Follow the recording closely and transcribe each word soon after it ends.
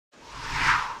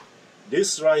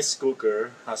This rice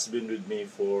cooker has been with me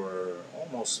for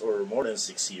almost or more than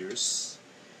 6 years.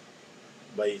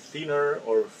 By thinner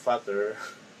or fatter,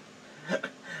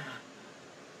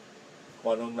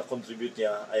 kung anong na-contribute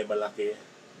niya ay malaki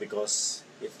because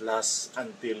it lasts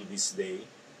until this day.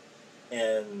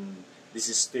 And this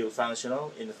is still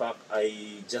functional. In fact,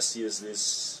 I just used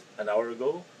this an hour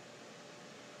ago.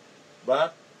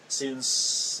 But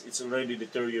since it's already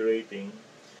deteriorating,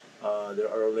 there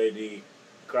are already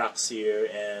cracks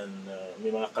here and may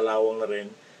mga kalawang na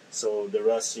rin. So the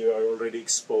rust here are already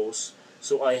exposed.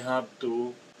 So I have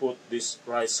to put this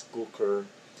rice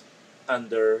cooker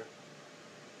under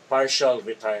partial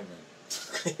retirement.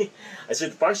 I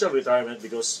said partial retirement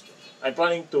because I'm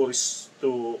planning to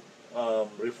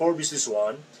refurbish this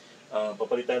one.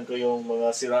 Papalitan ko yung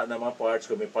mga sira na mga parts,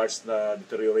 kung may parts na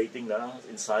deteriorating na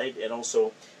inside, and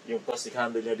also yung plastic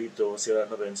handle niya dito sira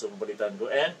na rin, so papalitan ko.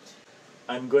 And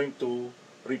I'm going to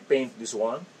repaint this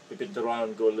one.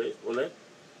 Pipinturan ko ulit.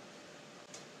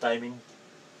 Timing.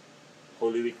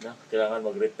 Holy Week na. Kailangan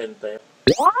mag-repent tayo.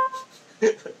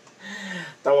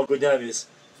 Tawag ko niyan is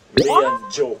Lian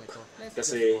joke.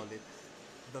 Kasi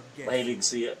mahilig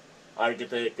si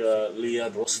architect Lian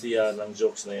Rostia ng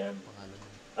jokes na yan.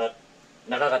 At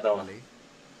nakakatawa.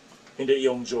 Hindi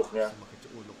yung joke niya.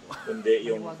 Kundi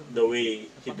yung the way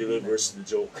he delivers the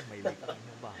joke.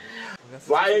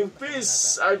 Flying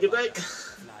peace, architect!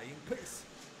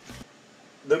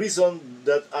 The reason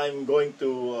that I'm going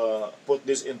to put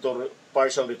this into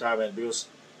partial retirement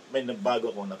because may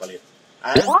nabago akong napalit.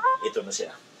 And ito na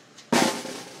siya.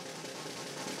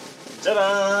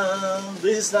 Ta-da!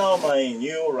 This is now my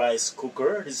new rice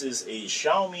cooker. This is a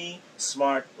Xiaomi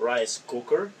Smart Rice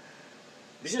Cooker.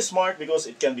 This is smart because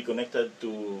it can be connected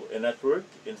to a network.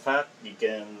 In fact, you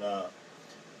can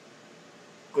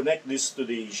connect this to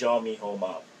the Xiaomi Home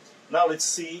app. Now let's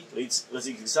see, let's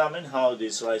examine how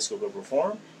this rice cooker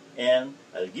performs, and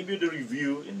I'll give you the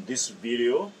review in this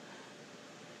video.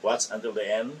 Watch until the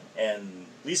end, and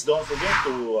please don't forget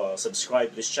to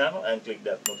subscribe to this channel and click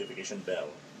that notification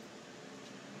bell.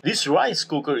 This rice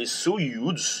cooker is so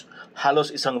huge, halos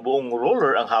isang buong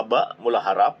roller ang haba mula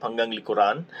harap hanggang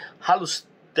likuran, halos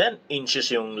 10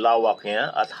 inches yung lawak niya,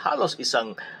 at halos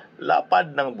isang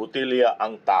lapad ng botilya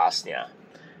ang taas niya.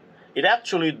 It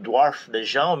actually dwarfed the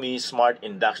Xiaomi Smart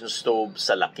Induction Stove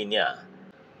sa laki niya.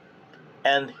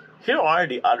 And here are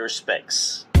the other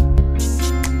specs.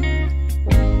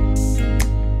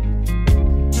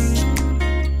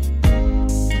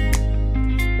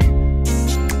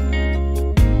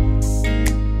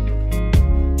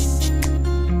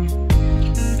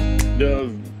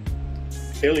 The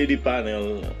LED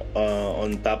panel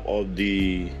on top of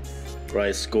the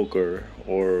rice cooker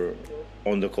or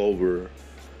on the cover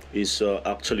is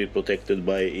actually protected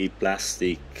by a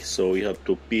plastic, so you have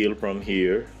to peel from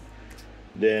here.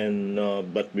 Then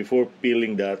but before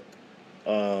peeling that,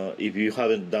 if you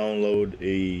haven't downloaded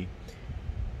a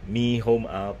Mi Home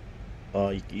app,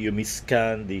 you may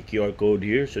scan the QR code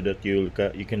here so that you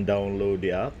can download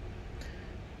the app.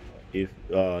 If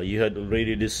you had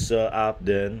already this app,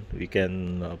 then we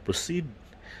can proceed.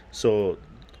 So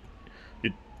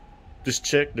just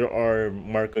check, there are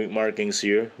markings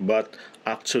here, but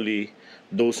actually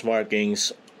those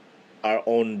markings are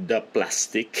on the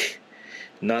plastic,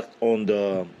 not on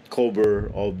the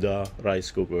cover of the rice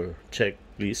cooker. Check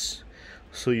please.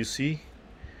 So you see,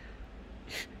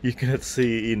 you cannot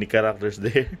see any characters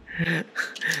there.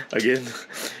 Again,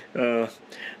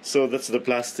 so that's the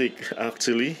plastic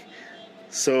actually.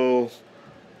 So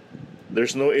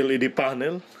there's no LED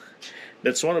panel.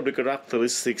 That's one of the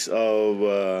characteristics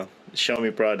of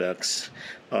Xiaomi products.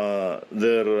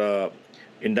 Their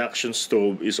induction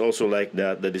stove is also like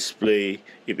that. The display,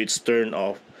 if it's turned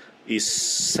off, is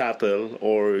subtle,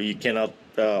 or you cannot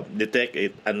detect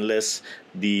it unless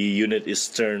the unit is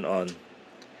turned on.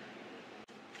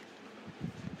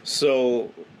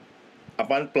 So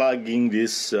upon plugging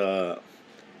this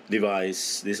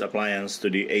device, this appliance,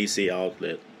 to the AC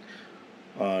outlet,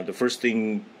 the first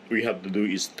thing we have to do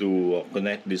is to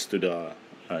connect this to the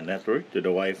network, to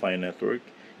the Wi-Fi network,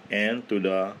 and to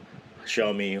the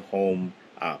Xiaomi Home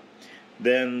app.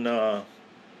 Then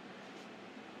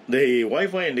the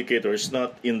Wi-Fi indicator is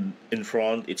not in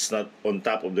front, it's not on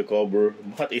top of the cover,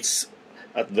 but it's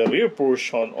at the rear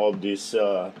portion of this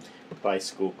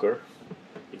rice cooker.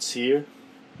 It's here.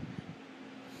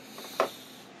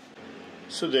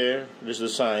 So there's the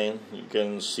sign. You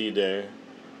can see there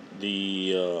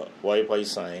the Wi-Fi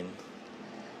sign.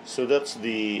 So that's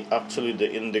actually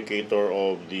the indicator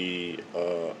of the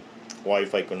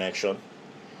Wi-Fi connection.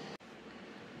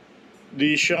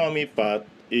 The Xiaomi pot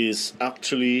is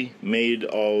actually made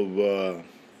of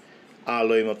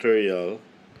alloy material.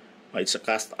 It's a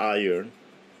cast iron.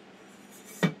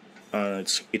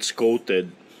 It's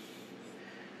coated,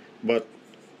 but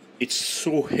it's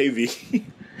so heavy.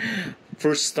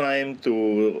 First time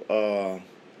to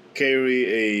carry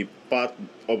a pot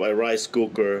of a rice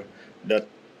cooker that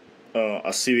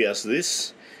as heavy as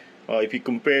this. If you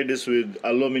compare this with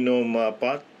aluminum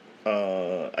pot,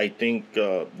 I think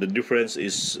the difference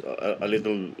is a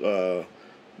little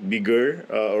bigger,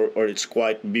 or it's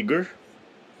quite bigger,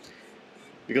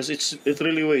 because it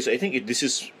really weighs. I think this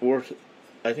is worth,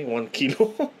 I think, 1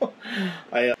 kilo.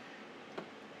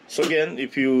 So again,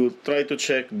 if you try to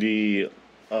check the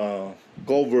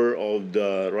cover of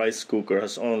the rice cooker,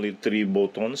 has only 3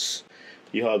 buttons.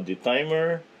 You have the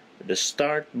timer, the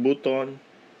start button,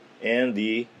 and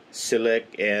the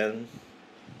select and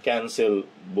cancel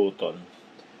button.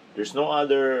 There's no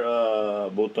other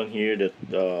button here that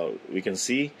we can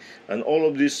see, and all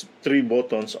of these 3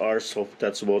 buttons are soft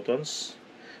touch buttons.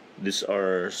 These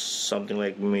are something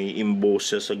like may emboss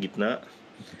siya sa gitna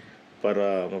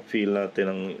para ma-feel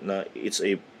natin na it's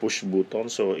a push button.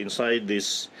 So inside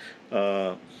this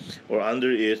or under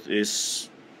it is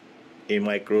a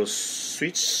micro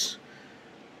switch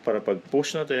para pag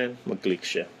push natin mag-click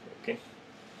siya. Okay,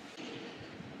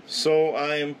 so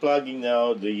I'm plugging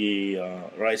now the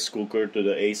rice cooker to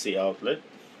the AC outlet.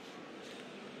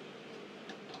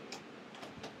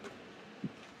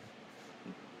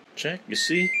 Check, you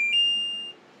see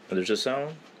there's a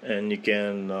sound, and you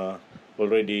can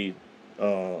already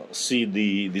see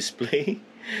the display.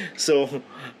 So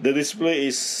the display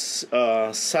is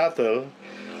subtle.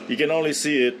 You can only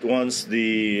see it once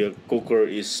the cooker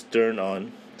is turned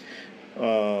on.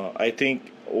 I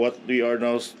think what we are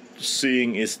now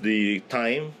seeing is the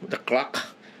time, the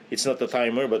clock. It's not a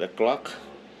timer but a clock.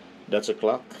 That's a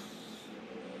clock.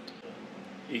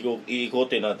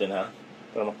 Iikotin natin ha,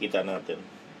 para makita natin.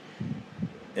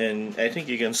 And I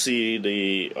think you can see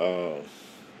the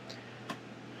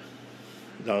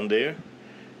down there.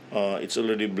 It's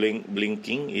already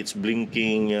blinking. It's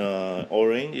blinking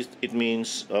orange. It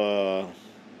means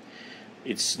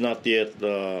it's not yet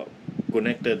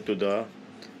connected to the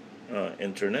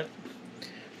internet.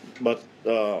 But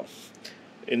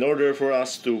in order for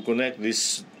us to connect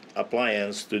this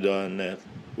appliance to the net,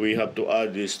 we have to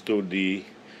add this to the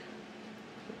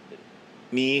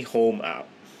Mi Home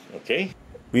app. Okay,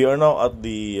 we are now at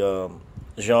the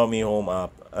Xiaomi Home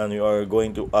app, and we are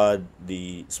going to add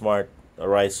the smart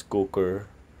rice cooker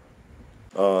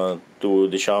to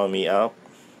the Xiaomi app.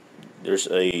 There's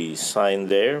a sign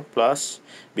there, plus,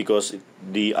 because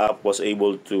the app was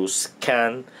able to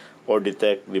scan or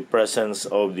detect the presence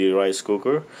of the rice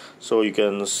cooker. So you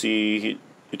can see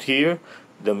it here,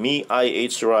 the Mi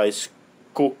IH rice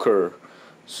cooker.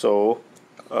 So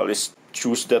let's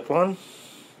choose that one.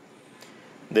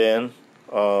 Then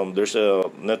there's a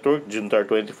network, Jun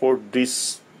Tariman 24.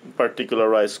 This particular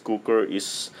rice cooker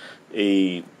is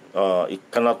a it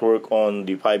cannot work on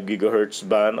the 5 gigahertz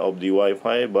band of the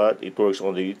Wi-Fi, but it works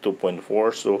on the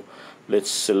 2.4. So let's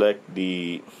select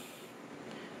the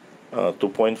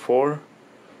 2.4.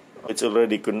 It's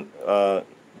already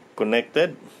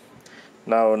connected.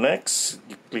 Now next,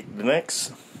 you click the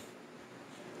next.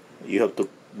 You have to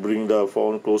bring the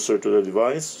phone closer to the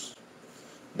device.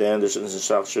 Then there's an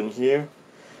instruction here.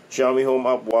 Xiaomi Home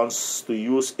app wants to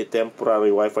use a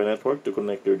temporary Wi-Fi network to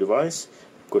connect your device.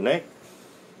 Connect.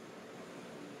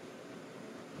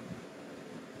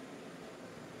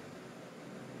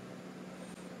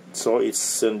 So it's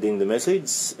sending the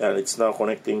message, and it's now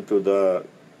connecting to the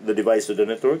device to the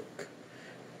network.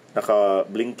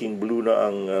 Naka-blinking blue na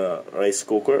ang rice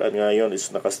cooker, at ngayon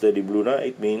is naka-steady blue na.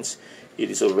 It means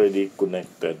it is already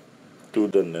connected to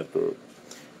the network.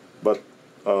 But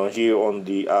here on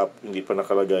the app, hindi pa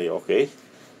nakalagay. Okay,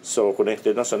 so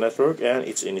connected na sa network, and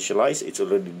it's initialized. It's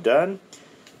already done.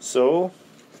 So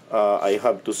I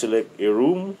have to select a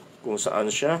room kung saan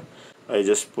siya. I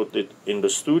just put it in the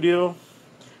studio.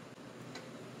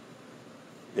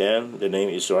 Then the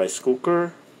name is rice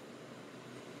cooker.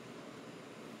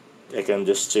 I can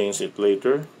just change it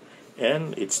later,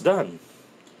 and it's done.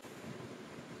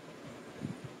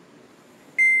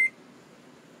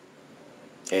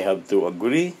 I have to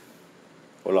agree.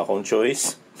 Wala akong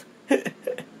choice.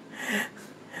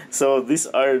 So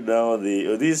this is now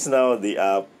the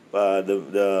app,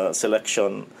 the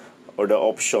selection or the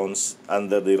options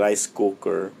under the rice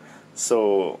cooker.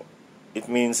 So it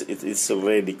means it is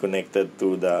already connected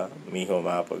to the Mi Home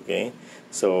app. Okay,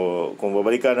 so kung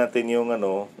babalikan natin yung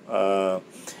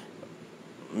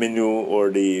menu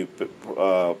or the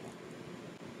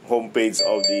homepage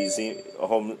of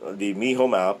the Mi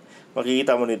Home app,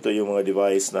 makikita mo nito yung mga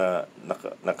device na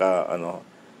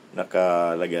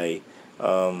nakalagay.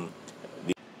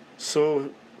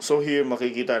 So here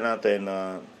makikita natin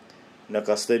na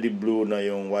naka-steady blue na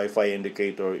yung Wi-Fi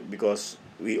indicator because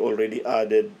we already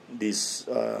added this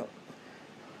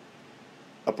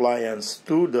appliance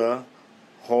to the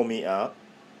Homey app,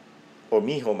 or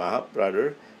Mi Home app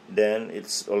rather. Then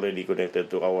it's already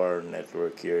connected to our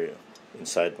network here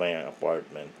inside my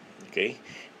apartment. Okay,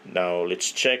 now let's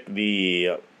check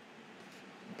the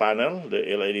panel, the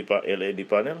LED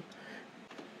panel.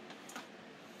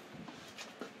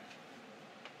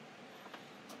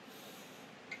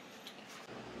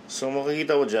 So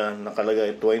makikita mo dyan,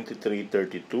 nakalagay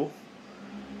 23:32.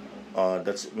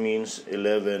 That means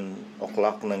 11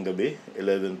 o'clock ng gabi,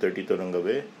 11:32 ng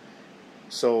gabi.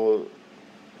 So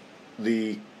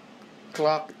the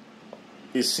clock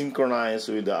is synchronized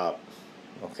with the app.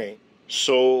 Okay,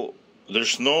 so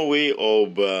there's no way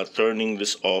of turning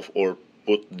this off or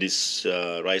put this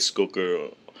rice cooker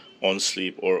on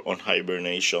sleep or on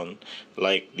hibernation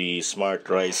like the smart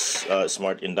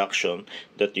induction,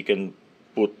 that you can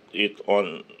put it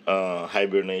on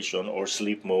hibernation or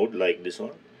sleep mode like this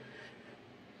one.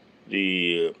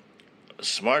 The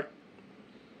smart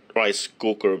rice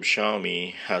cooker of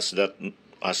Xiaomi has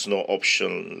no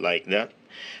option like that.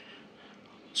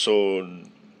 So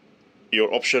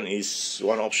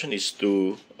one option is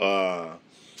to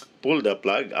pull the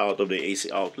plug out of the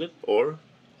AC outlet, or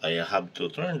I have to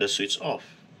turn the switch off,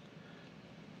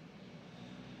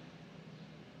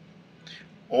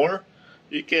 or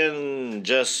you can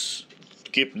just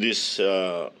keep this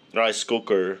rice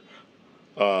cooker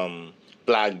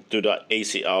plugged to the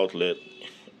AC outlet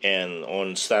and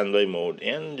on standby mode,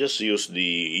 and just use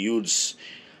the huge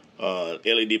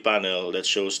LED panel that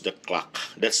shows the clock.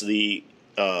 That's the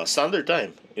standard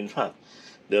time. In fact,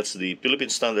 that's the Philippine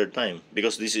standard time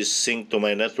because this is synced to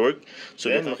my network. So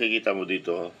then makikita mo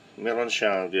dito, meron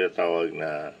siyang tinatawag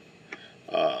na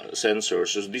sensor.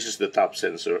 So this is the top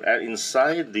sensor, and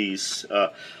inside this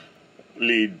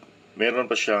lid meron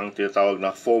pa siyang tinatawag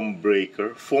na foam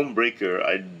breaker.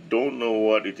 I don't know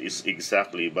what it is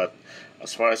exactly, but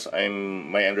as far as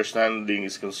my understanding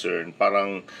is concerned,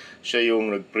 parang siya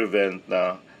yung nag-prevent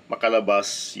na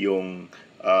makalabas yung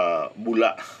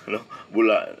bula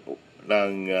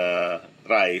ng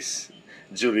rice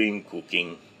during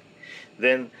cooking.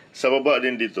 Then sa baba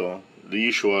din dito, the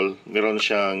usual, meron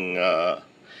siyang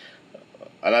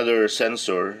another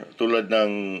sensor tulad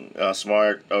ng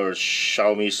smart or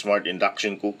Xiaomi Smart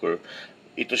Induction Cooker.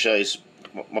 Ito siya is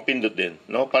mapindot din,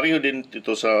 no? Pareho din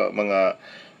ito sa mga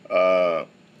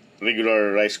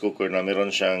regular rice cooker na meron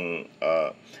siyang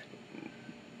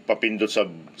papindot sa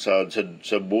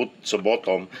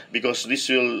bottom, because this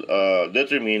will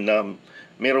determine na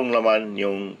merong laman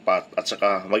yung pot, at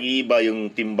saka mag-iiba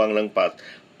yung timbang ng pot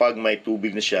pag may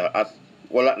tubig na siya at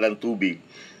wala lang tubig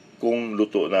kung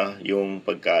luto na yung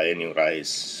pagkain, yung rice.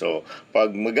 So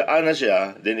pag magaan na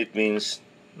siya, then it means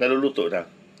naluluto na,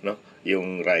 no,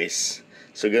 yung rice.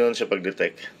 So ganoon siya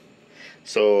pag-detect.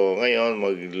 So ngayon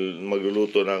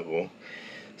magluluto na ako.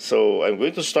 So I'm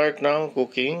going to start now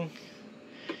cooking.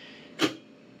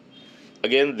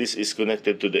 Again, this is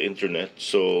connected to the internet,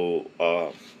 so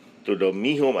to the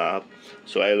Mi Home app.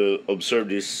 So I will observe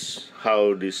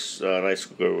how this rice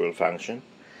cooker will function.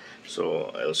 So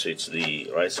I'll switch the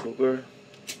rice cooker.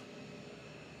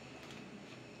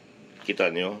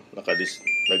 Kita nyo,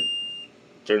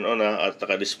 nag-turn on na at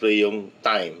naka-display yung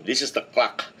time. This is the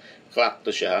clock. Clock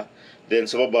to siya. Then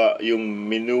sa baba, yung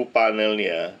menu panel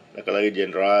niya, nakalagay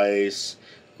dyan rice,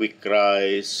 quick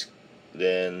rice,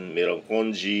 then merong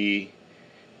congee,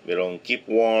 merong keep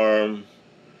warm,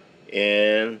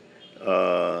 and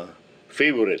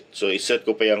favorite. So iset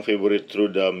ko pa yung favorite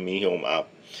through the Mi Home app.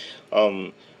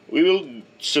 We will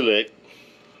select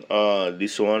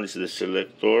this one is the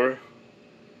selector.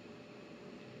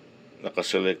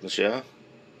 Naka-select na siya.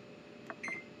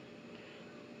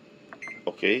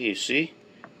 Okay, you see?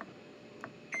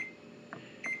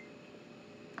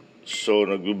 So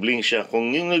nag-blink siya.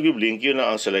 Kung yung nag-blink, yun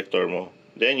na ang selector mo.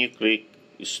 Then you click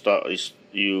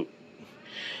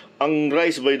ang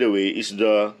rice, by the way, is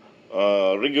the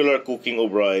regular cooking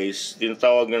of rice.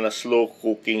 Tinatawag na slow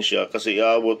cooking siya kasi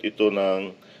iabot ito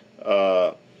ng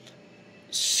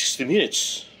 60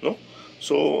 minutes, no?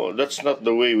 So that's not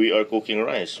the way we are cooking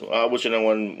rice. Aabot siya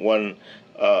ng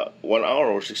 1 hour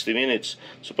or 60 minutes.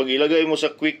 So pag ilagay mo sa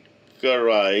quick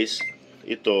rice,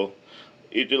 it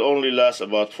will only last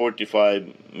about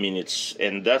 45 minutes,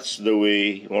 and that's the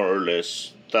way more or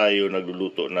less tayo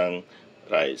nagluluto ng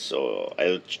rice. So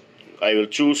I will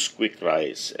choose quick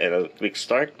rice and I'll click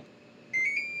start.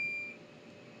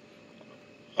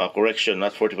 Correction,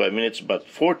 not 45 minutes but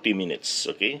 40 minutes.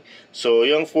 Okay, so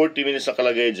yung 40 minutes na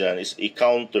kalagay dyan is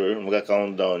i-counter,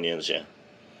 mag-countdown yan siya.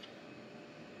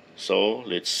 So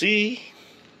let's see.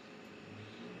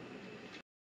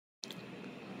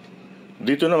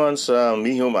 Dito naman sa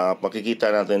Mihom app,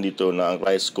 makikita natin dito na ang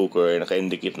rice cooker ay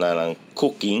naka-indicate na ng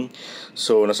cooking.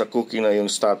 So nasa cooking na yung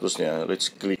status niya.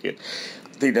 Let's click it.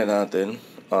 Tignan natin.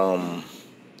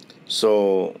 So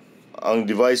ang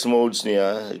device modes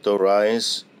niya, ito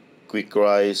rice, quick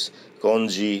rice,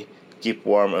 congee, keep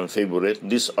warm, and favorite.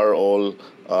 These are all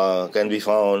can be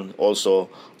found also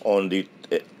on the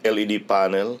LED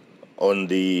panel on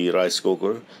the rice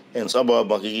cooker. And sa baba,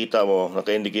 makikita mo,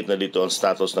 naka-indicate na dito ang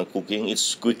status ng cooking.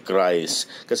 It's quick rice.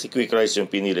 Kasi quick rice yung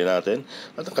pinili natin.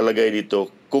 At nakalagay dito,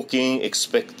 cooking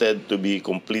expected to be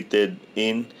completed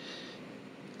in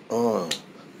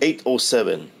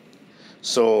 8:07.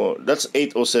 So, that's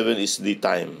 8:07 is the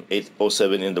time.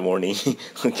 8:07 in the morning.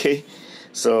 Okay?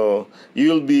 So,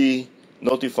 you'll be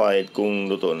notified kung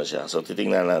luto na siya. So,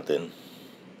 titingnan natin.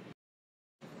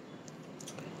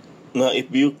 Now, if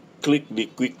you click the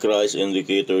quick rice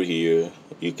indicator here,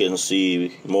 you can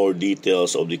see more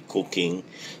details of the cooking.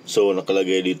 So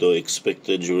nakalagay dito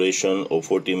expected duration of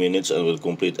 40 minutes and will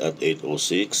complete at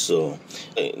 8:06. So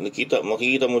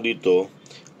makikita mo dito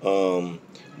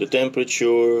the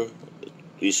temperature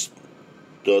is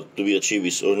to be achieved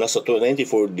is or nasa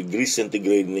 94 degrees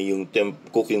centigrade na yung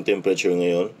cooking temperature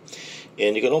ngayon.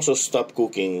 And you can also stop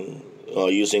cooking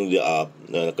using the app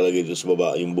na nakalagay dito sa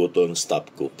baba yung button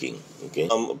stop cooking. Okay.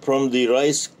 From the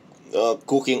rice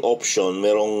cooking option,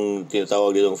 merong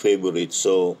tinatawag ditong favorite.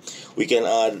 So we can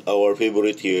add our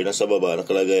favorite here. Nasa baba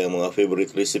nakalagay ang mga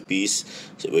favorite recipes.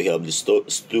 So we have the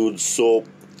stewed soup,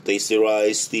 tasty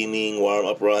rice, steaming, warm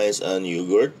up rice, and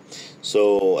yogurt.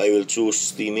 So I will choose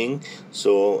steaming.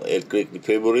 So I'll click the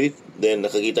favorite. Then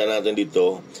nakakita natin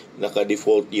dito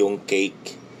naka-default yung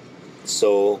cake.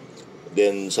 So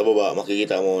then sa baba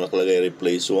makikita mo nakalagay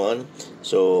replace one.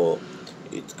 So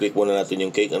click muna natin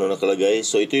yung cake, ano nakalagay.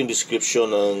 So ito yung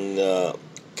description ng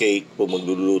cake pag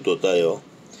magluluto tayo.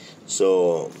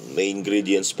 So may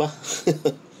ingredients pa.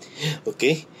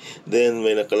 Okay, then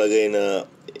may nakalagay na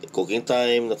cooking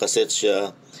time, nakaset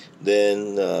siya.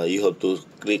 Then you have to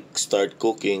click start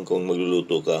cooking kung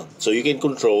magluluto ka. So you can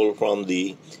control from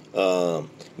the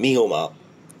Mihom app.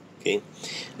 Okay,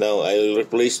 now I'll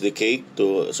replace the cake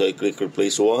so I click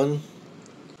replace one.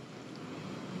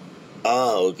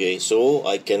 Okay, so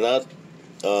I cannot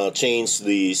change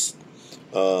this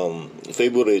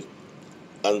favorite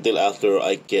until after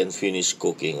I can finish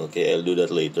cooking. Okay, I'll do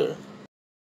that later.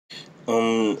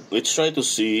 Let's try to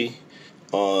see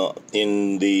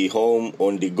in the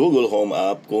on the Google Home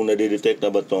app kung nadidetect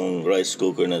na ba tong rice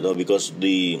cooker na to, because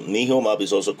the Mi Home app is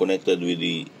also connected with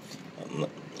the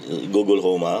Google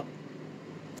Home app.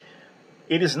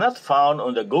 It is not found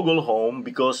on the Google Home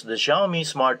because the Xiaomi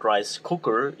Smart Rice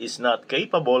Cooker is not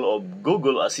capable of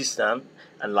Google Assistant,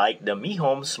 unlike the Mi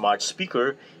Home Smart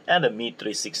Speaker and the Mi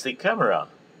 360 camera.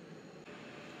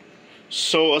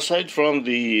 So aside from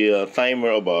the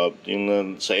timer above,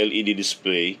 yung sa LED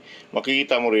display,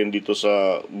 makikita mo rin dito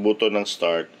sa button ng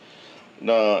start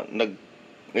na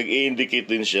nag-indicate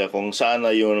din siya kung saan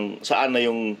na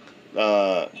yung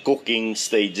cooking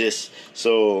stages.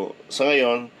 So sa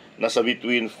ngayon, nasa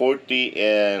between 40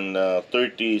 and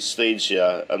 30 stage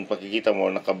siya. Ang pakikita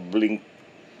mo, naka-blink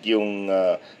yung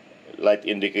light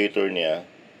indicator niya.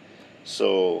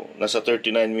 So nasa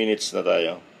 39 minutes na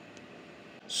tayo.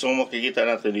 So makikita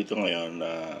natin dito ngayon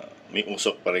na may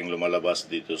usok pa rin lumalabas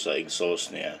dito sa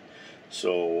exhaust niya.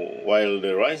 So while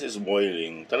the rice is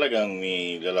boiling, talagang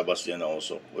may lalabas yan na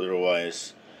usok.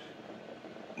 Otherwise,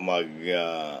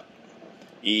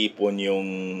 iipon yung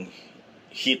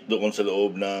heat doon sa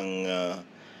loob ng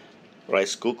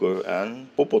rice cooker and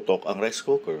puputok ang rice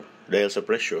cooker dahil sa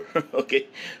pressure.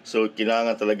 Okay? So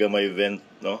kailangan talaga may vent,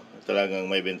 no? Talagang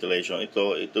may ventilation.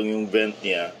 Itong yung vent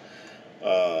niya,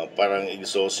 parang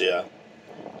exhaust siya.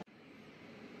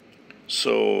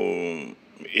 So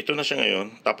ito na siya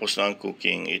ngayon, tapos na ang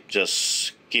cooking. It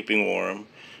just keeping warm.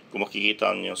 Kung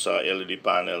makikita niyo sa LED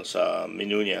panel sa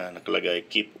menu niya, nakalagay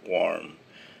keep warm.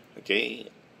 Okay,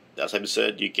 as I've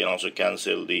said, you can also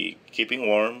cancel the keeping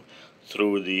warm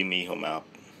through the Mi Home app.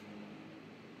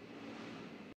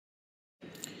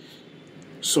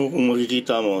 So kung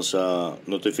makikita mo sa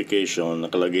notification,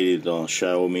 nakalagay dito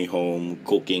Xiaomi Home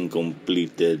Cooking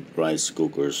Completed Rice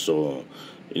Cooker. So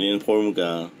in-inform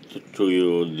ka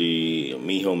through the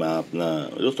Mi Home app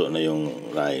na luto na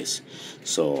yung rice.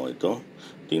 So ito,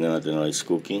 tingnan natin rice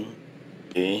cooking.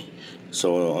 Okay,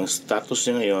 so ang status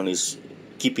niya ngayon is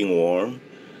keeping warm.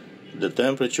 The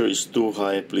temperature is too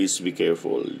high, please be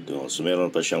careful. So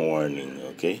meron pa siyang warning,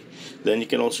 okay? Then you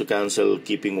can also cancel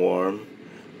keeping warm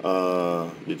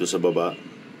dito sa baba.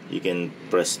 You can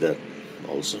press that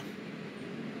also.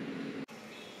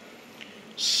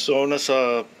 So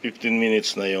nasa 15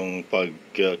 minutes na yung pag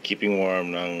keeping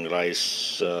warm ng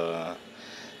rice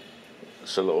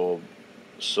sa loob.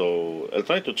 So I'll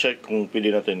try to check kung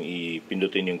pwede natin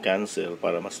ipindutin yung cancel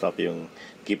para ma-stop yung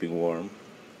keeping warm.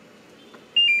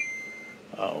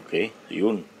 Okay,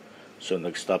 yun. So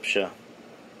nag-stop siya.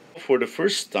 For the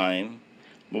first time,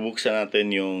 bubuksan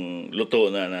natin yung luto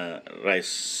na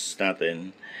rice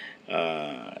natin.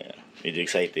 Medyo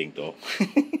exciting to.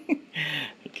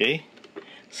 Okay,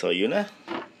 so yun na.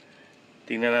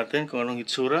 Tingnan natin kung anong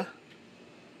itsura.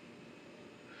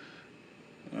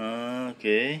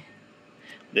 Okay.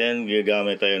 Then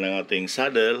gagamit tayo ng ating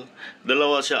saddle.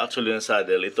 Dalawa siya actually ng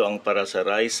saddle. Ito ang para sa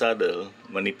rice saddle,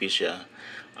 manipis siya.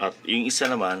 At yung isa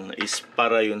naman is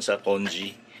para yun sa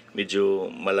congee.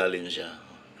 Medyo malalim siya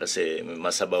kasi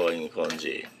masabaw yung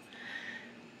congee.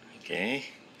 Okay.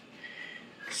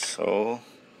 So,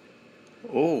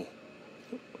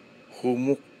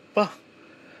 humok pa.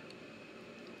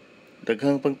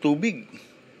 Daghang pang tubig.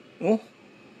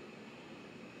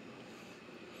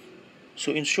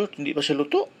 So in short, hindi pa siya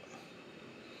luto.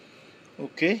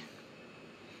 Okay.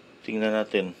 Tingnan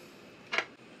natin.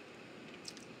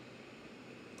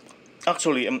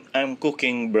 Actually, I'm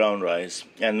cooking brown rice.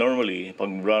 And normally, pag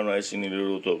brown rice yung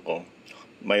niluluto ko,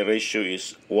 my ratio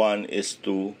is 1:3.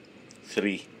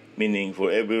 Meaning, for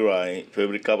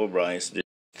every cup of rice, there's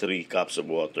 3 cups of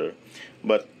water.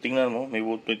 But, tingnan mo, may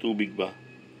tubig ba?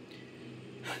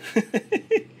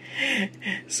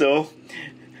 So,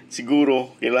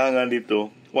 siguro, kailangan dito,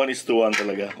 1:1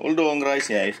 talaga. Although, ang rice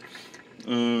niya is,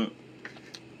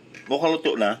 mukhang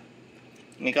luto na.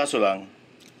 May kaso lang,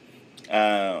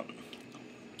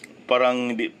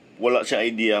 parang wala siya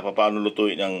idea paano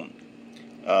lutuin ang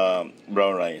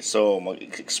brown rice. So,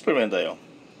 mag-experiment tayo.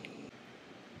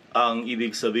 Ang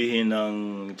ibig sabihin ng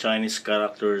Chinese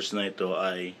characters na ito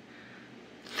ay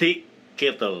thick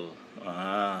kettle.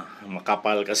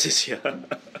 Makapal kasi siya.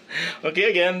 Okay,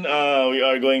 again, we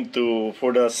are going to,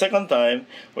 for the second time,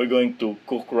 we're going to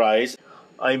cook rice.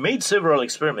 I made several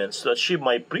experiments to achieve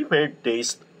my preferred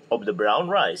taste of the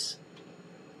brown rice.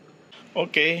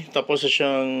 Okay, tapos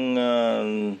siyang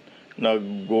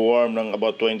nag-warm ng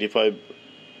about 25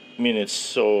 minutes.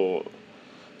 So,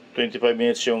 25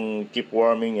 minutes yung keep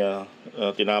warming niya.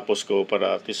 Tinapos ko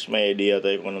para at least may idea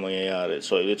tayo kung ano mangyayari.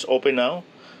 So, it's open now.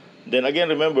 Then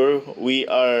again, remember, we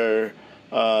are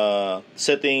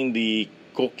setting the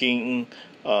cooking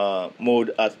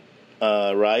mode at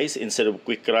rice instead of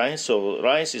quick rice. So,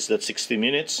 rice is that 60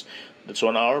 minutes. That's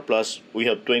 1 hour plus we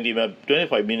have 25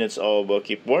 minutes of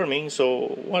keep warming.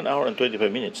 So 1 hour and 25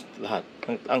 minutes lahat.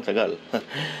 Ang tagal.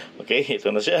 Okay,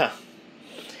 ito na siya.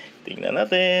 Tingnan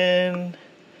natin.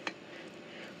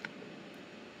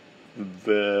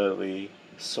 Very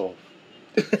soft.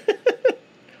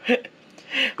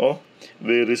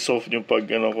 Very soft yung pag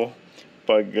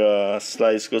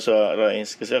slice ko sa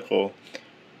rice kasi ako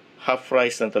half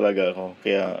rice na talaga ako.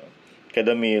 Kaya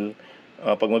kada meal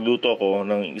pag magluto ako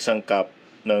ng isang cup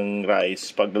ng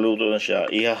rice, pag naluto na siya,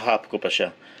 iha-half ko pa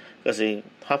siya. Kasi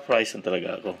half rice na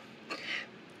talaga ako.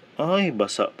 Ay,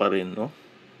 basa pa rin, no?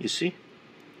 You see?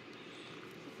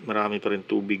 Marami pa rin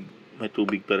tubig. May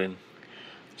tubig pa rin.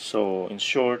 So, in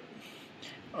short,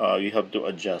 you have to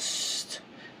adjust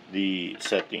the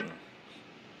setting.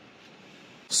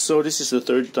 So, this is the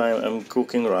third time I'm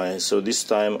cooking rice. So, this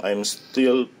time I'm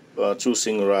still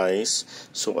choosing rice,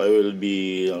 so I will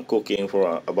be cooking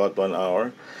for about 1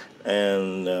 hour,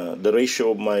 and the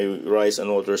ratio of my rice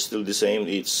and water is still the same.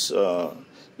 It's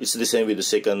the same with the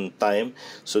second time.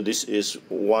 So this is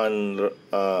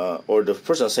or the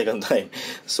first and second time.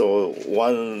 So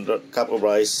 1 cup of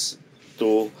rice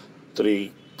to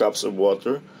 3 cups of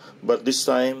water. But this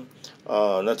time,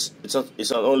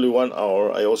 it's not only 1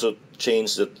 hour. I also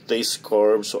changed the taste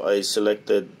curve. So I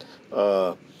selected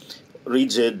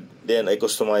rigid, then I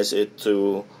customize it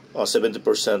to 70%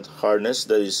 hardness.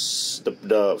 That is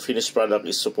the finished product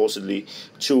is supposedly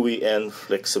chewy and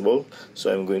flexible. So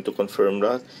I'm going to confirm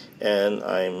that, and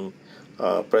I'm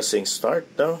pressing start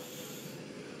now.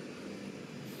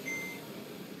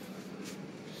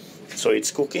 So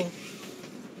it's cooking.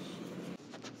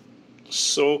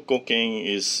 So cooking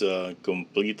is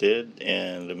completed,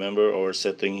 and remember our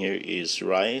setting here is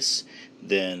rice.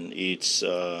 Then it's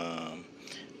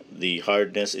the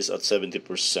hardness is at 70%.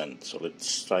 So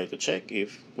let's try to check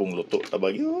if kung luto na ba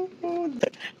yun.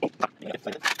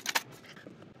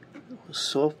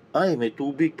 Soft. Ay, may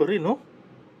tubig pa rin, no?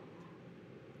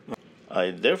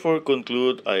 I therefore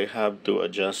conclude I have to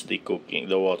adjust the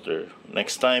water.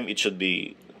 Next time, it should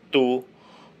be 2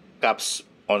 cups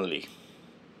only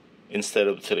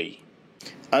instead of 3.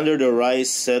 Under the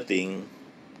rice setting,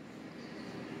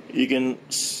 you can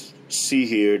see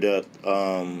here that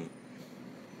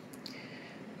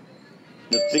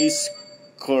the taste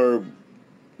curve,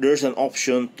 there's an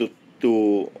option to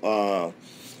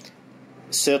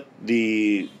set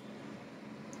the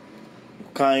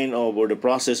kind of or the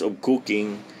process of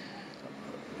cooking.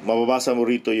 Mababasa mo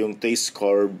rito yung taste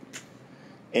curve,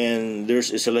 and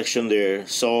there's a selection there: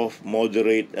 soft,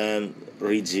 moderate, and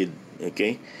rigid.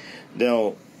 Okay,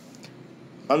 now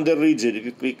under rigid, if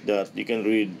you click that, you can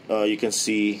read, you can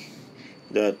see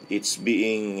that it's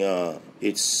being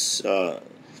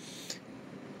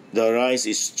the rice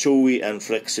is chewy and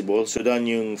flexible. So dan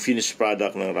yung finished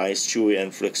product ng rice, chewy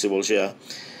and flexible siya.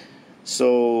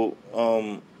 So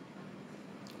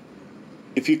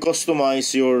if you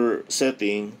customize your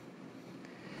setting,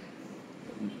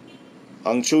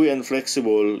 ang chewy and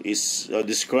flexible is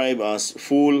described as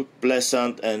full,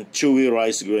 pleasant, and chewy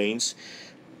rice grains.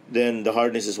 Then the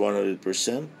hardness is 100%.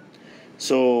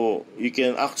 So you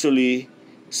can actually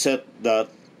set that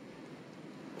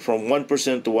from 1%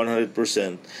 to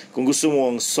 100%. Kung gusto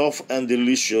mo ang soft and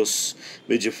delicious,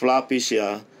 medyo floppy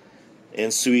siya,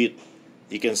 and sweet,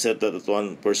 you can set that at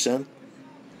 1%.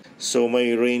 So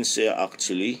may range siya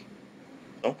actually.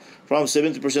 No? From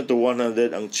 70% to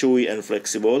 100 ang chewy and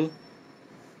flexible.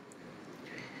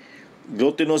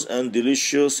 Glutinous and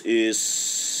delicious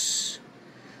is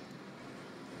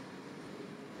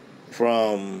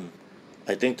from,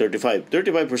 I think, 35%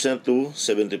 to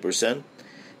 70%.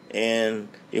 And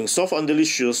yung soft and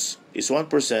delicious is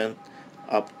 1%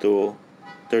 up to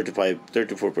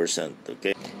 34%.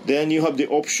 Okay. Then you have the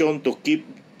option to keep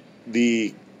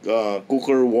the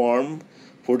cooker warm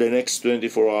for the next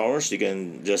 24 hours. You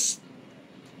can just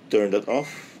turn that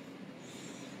off.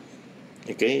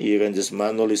 Okay, you can just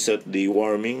manually set the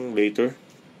warming later.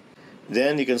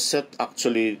 Then you can set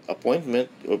actually appointment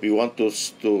if you want to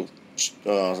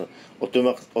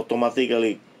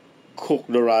automatically cook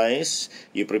the rice.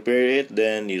 You prepare it,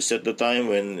 then you set the time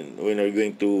when you're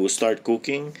going to start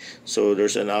cooking. So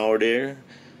there's an hour there.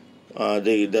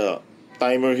 The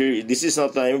timer here, this is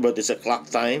not timer, but it's a clock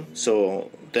time.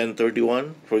 So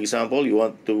 10:31, for example, you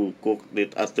want to cook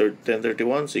it after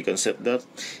 10:31, so you can set that.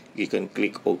 You can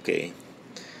click OK.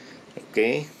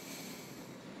 Okay.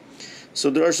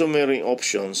 So there are so many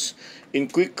options. In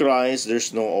quick rice,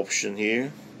 there's no option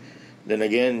here. Then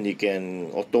again, you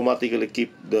can automatically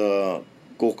keep the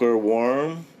cooker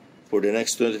warm for the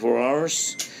next 24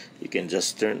 hours. You can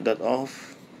just turn that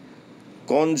off.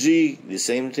 Congee, the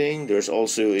same thing. There's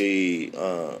also a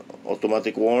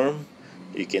automatic warm.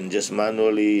 You can just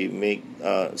manually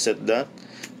set that.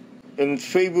 In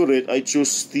favorite, I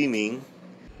choose steaming.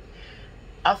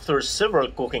 After several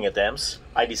cooking attempts,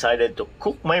 I decided to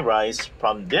cook my rice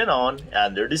from then on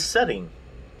under this setting.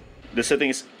 The setting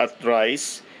is at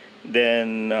rice.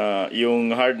 Then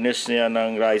yung hardness niya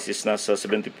ng rice is nasa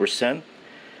 70%.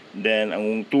 Then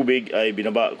ang tubig ay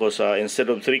binaba ko sa,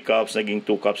 instead of 3 cups, naging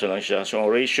 2 cups na lang siya. So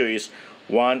ang ratio is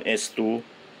 1:2.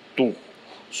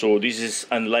 So this is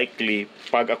unlikely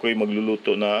pag ako'y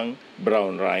magluluto ng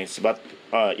brown rice. But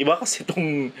iba kasi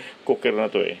itong cooker na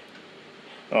to eh.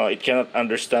 It cannot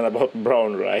understand about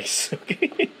brown rice.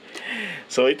 Okay.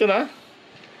 So ito na.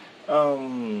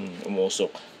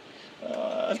 Umusok.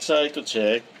 At sa ito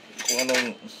check kung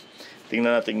anong,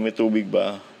 tingnan natin may tubig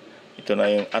ba. Ito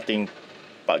na yung ating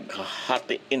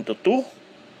paghati into 2.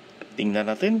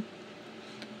 Tingnan natin.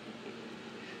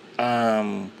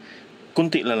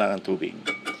 Kunti na lang ang tubig.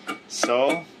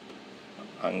 So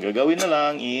ang gagawin na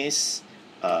lang is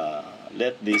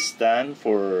let this stand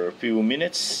for a few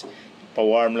minutes.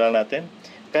 Pa-warm lang natin.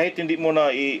 Kahit hindi mo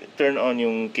na i-turn on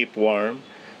yung keep warm,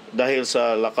 dahil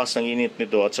sa lakas ng init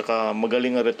nito at saka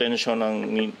magaling ang retention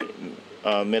ng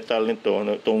metal nito,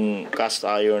 itong cast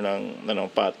iron ng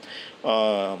pot,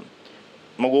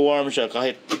 mag-warm siya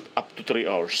kahit up to 3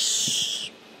 hours.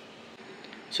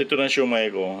 So ito na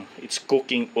siomai ko. It's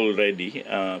cooking already.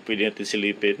 Pwede natin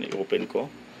silipin. I-open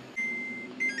ko.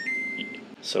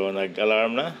 So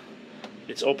nag-alarm na.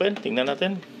 It's open. Tingnan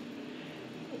natin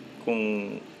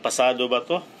kung pasado ba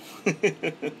to.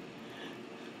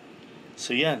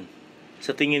 So yan.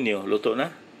 Sa tingin nyo, luto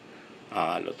na?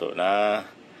 Luto na.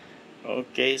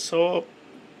 Okay, so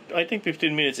I think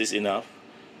 15 minutes is enough.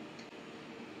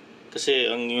 Kasi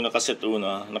yung nakaset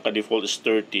una, naka-default is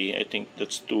 30. I think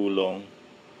that's too long.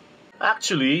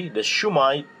 Actually, the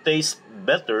siomai tastes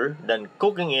better than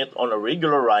cooking it on a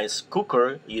regular rice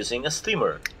cooker using a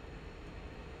steamer.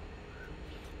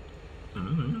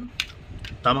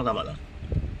 Tama-tama lang.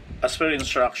 As per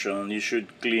instruction, you should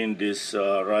clean this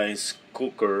rice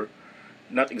cooker,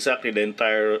 not exactly the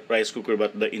entire rice cooker,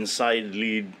 but the inside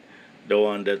lid, the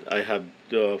one that I have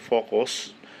the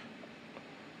focus,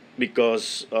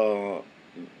 because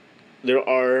there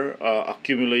are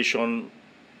accumulation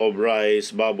of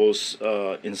rice bubbles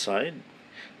inside.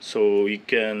 So you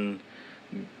can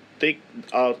take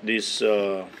out this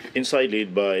inside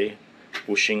lid by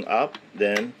pushing up,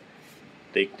 then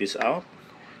take this out.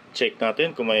 Check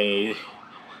natin kung may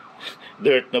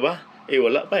dirt na ba.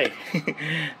 Wala pa eh.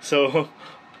 So,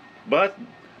 but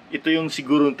ito yung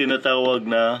sigurong tinatawag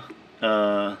na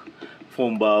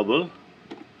foam bubble.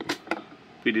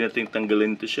 Pwede natin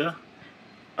tanggalin ito siya.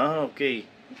 Okay.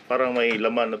 Parang may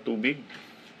laman na tubig.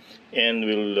 And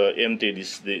we'll empty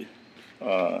this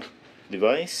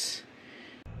device.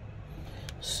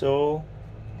 So,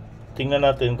 tingnan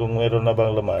natin kung meron na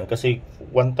bang laman. Kasi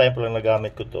one time pa lang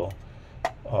nagamit ko to.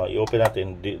 I-open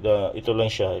natin. Ito lang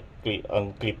siya.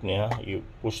 Ang clip niya. You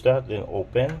push that, then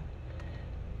open.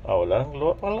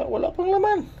 Wala pang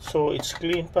laman. So, it's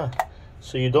clean pa.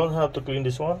 So, you don't have to clean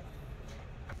this one.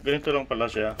 Ganito lang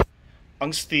pala siya.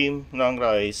 Ang steam ng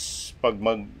rice, pag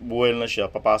mag-boil na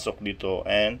siya, papasok dito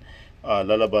and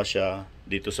lalabas siya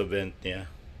dito sa vent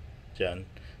niya. Diyan.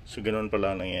 So, ganun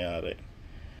pala nangyayari.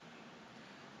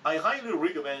 I highly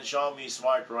recommend Xiaomi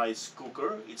Smart Rice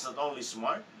Cooker. It's not only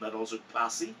smart, but also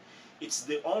classy. It's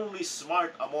the only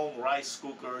smart among rice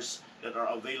cookers that are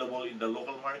available in the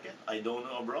local market. I don't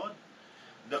know abroad.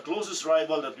 The closest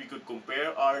rival that we could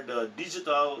compare are the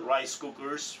digital rice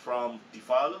cookers from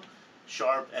Tefal,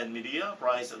 Sharp, and Media,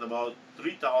 priced at about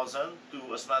 3,000 to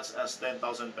as much as 10,000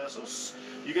 pesos.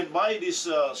 You can buy this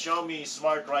Xiaomi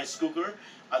Smart Rice Cooker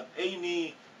at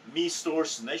any Mi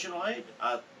stores nationwide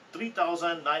at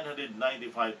 3,995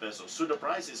 pesos. So the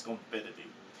price is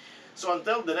competitive. So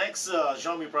until the next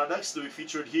Xiaomi products to be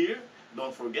featured here,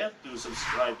 don't forget to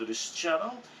subscribe to this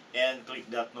channel and click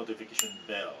that notification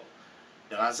bell.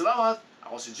 Daghang salamat.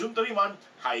 Ako si Jun Tariman.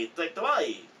 High Tech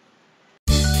Tabay!